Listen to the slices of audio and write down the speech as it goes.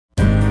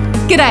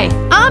G'day,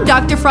 I'm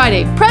Dr.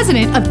 Friday,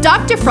 president of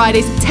Dr.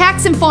 Friday's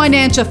Tax and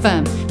Financial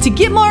Firm. To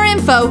get more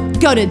info,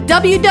 go to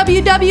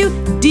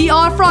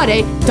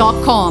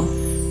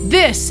www.drfriday.com.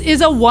 This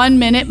is a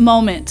 1-minute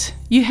moment.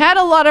 You had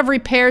a lot of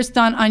repairs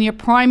done on your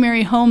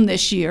primary home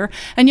this year,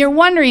 and you're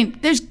wondering,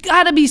 there's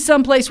got to be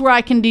someplace where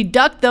I can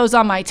deduct those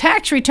on my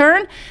tax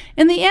return.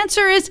 And the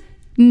answer is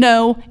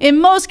no. In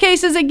most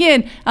cases,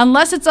 again,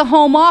 unless it's a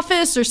home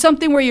office or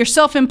something where you're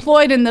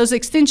self-employed and those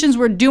extensions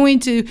we're doing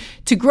to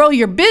grow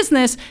your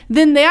business,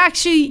 then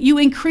you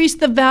increase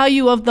the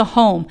value of the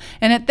home.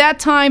 And at that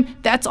time,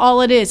 that's all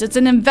it is. It's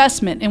an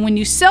investment. And when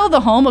you sell the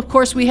home, of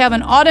course, we have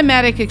an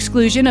automatic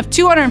exclusion of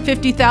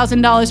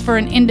 $250,000 for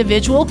an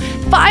individual,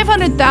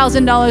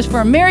 $500,000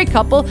 for a married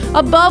couple,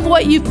 above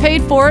what you've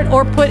paid for it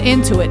or put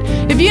into it.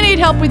 If you need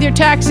help with your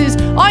taxes,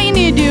 all you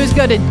need to do is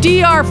go to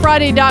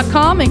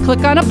drfriday.com and click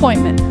on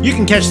appointment. You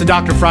can catch the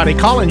Dr. Friday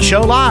call-in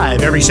show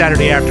live every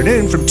Saturday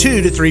afternoon from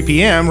 2 to 3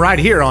 p.m. right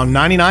here on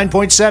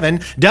 99.7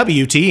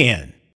 WTN.